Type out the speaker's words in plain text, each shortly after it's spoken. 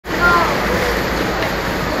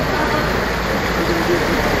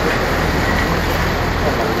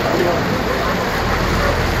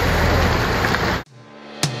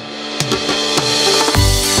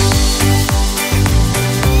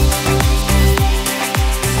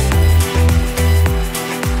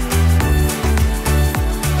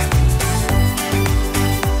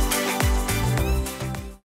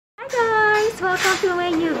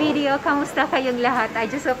Kamusta kayong lahat? I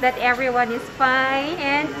just hope that everyone is fine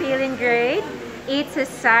and feeling great. It's a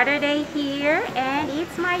Saturday here and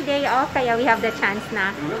it's my day off kaya we have the chance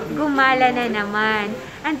na gumala na naman.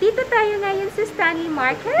 Andito tayo ngayon sa Stanley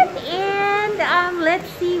Market and let's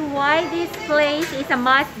see why this place is a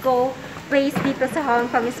must-go place dito sa Hong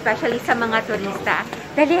Kong, especially sa mga turista.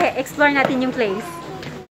 Dali, explore natin yung place.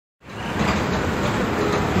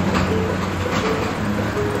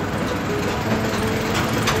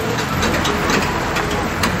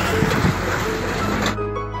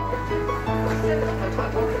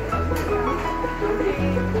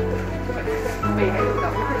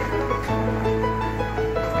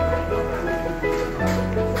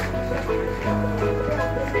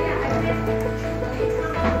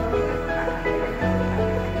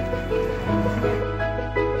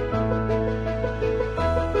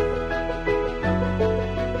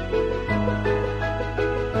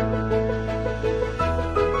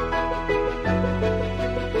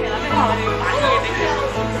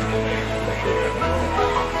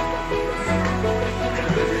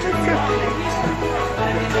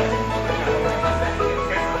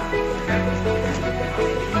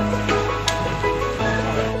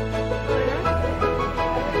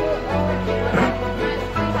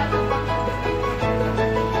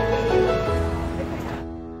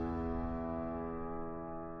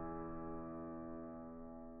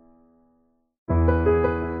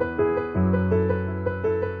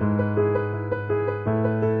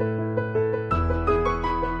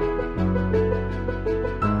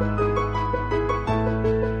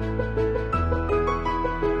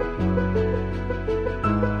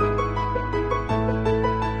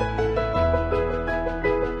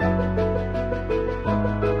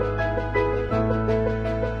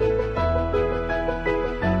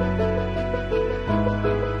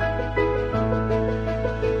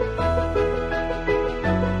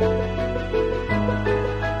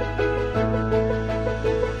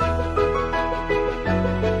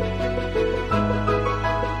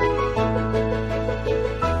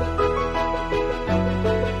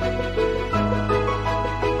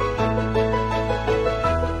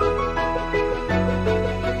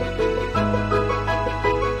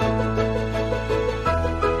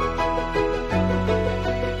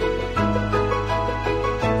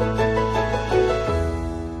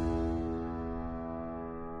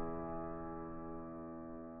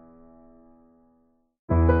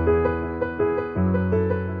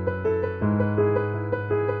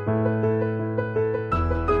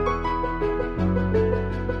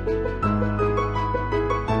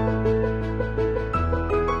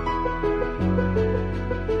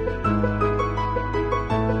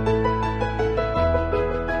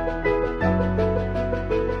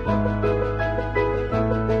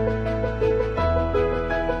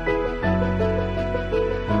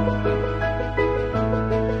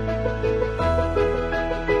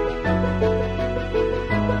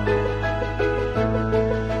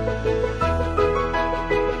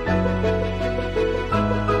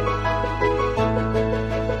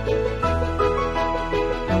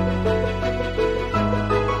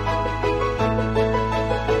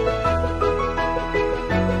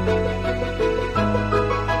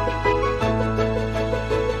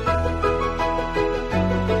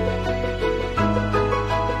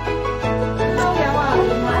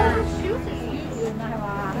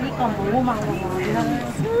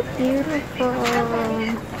 So beautiful.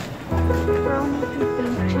 Brownie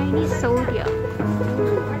dripping Chinese soda.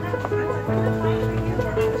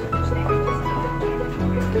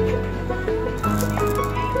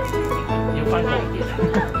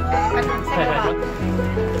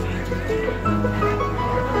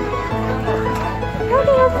 Oh,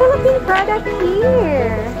 they have Philippine product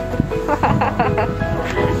here.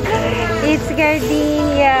 It's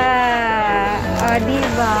gardenia. Oh,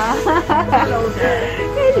 diba?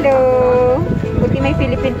 Hello. Buti may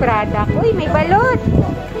Philippine product. Uy, may balot.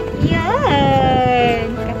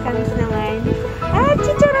 Yan. Katamis naman. Ah,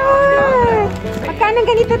 chicharon. Magkano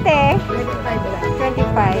ganito, te?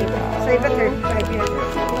 25. Sa iba, 35 yan.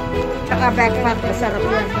 Tsaka backpack, masarap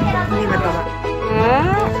yan. Hindi matawa.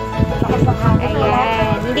 Ah?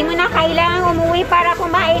 Ayan. Hindi mo na kailangan umuwi para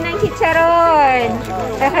kumain ng chicharon.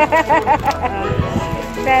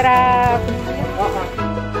 Sarap.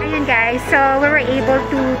 Ayan guys, so we were able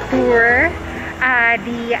to tour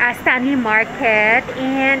the Stanley Market,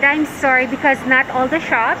 and I'm sorry because not all the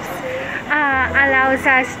shops allows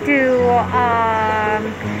us to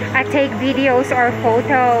take videos or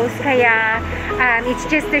photos, kaya it's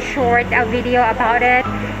just a short video about it.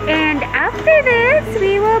 And after this,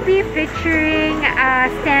 we will be featuring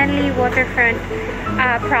Stanley Waterfront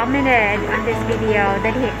Promenade on this video.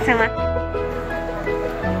 Dali, sama.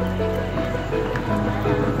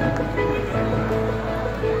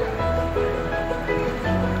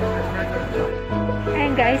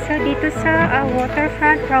 dito sa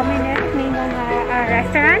Waterfront Promenade. May mga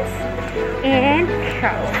restaurants and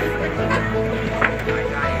shops.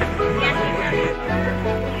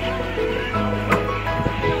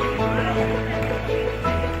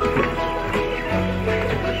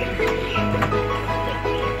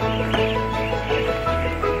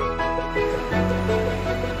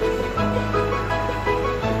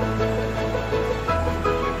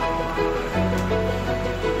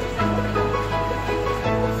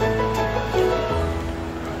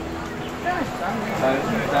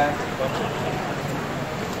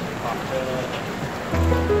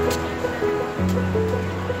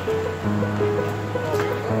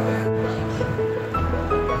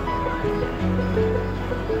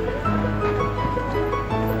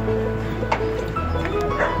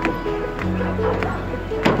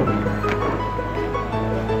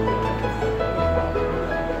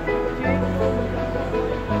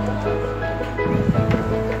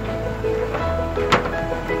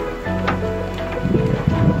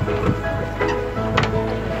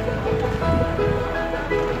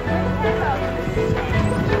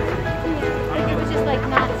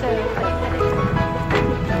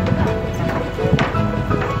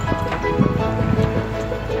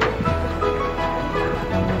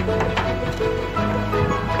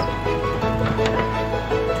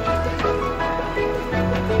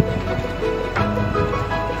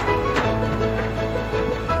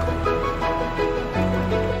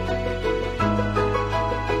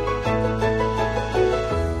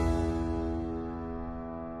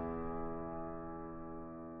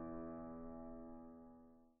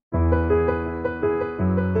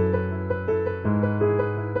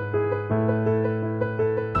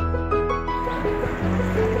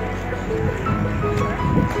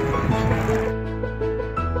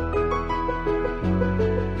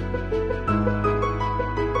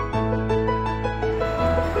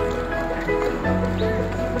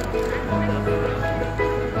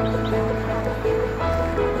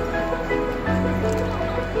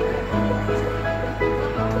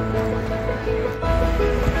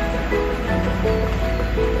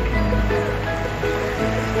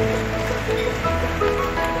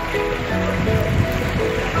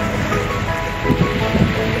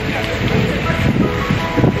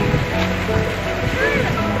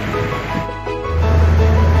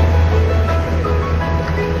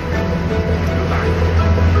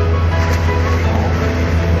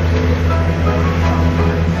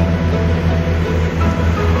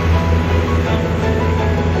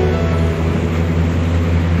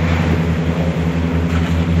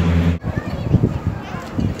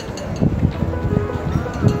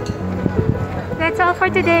 That's all for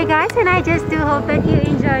today, guys, and I just do hope that you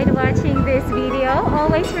enjoyed watching this video.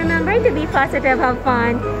 Always remember to be positive, have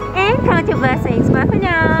fun, and count your blessings. Bye for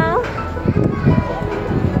now.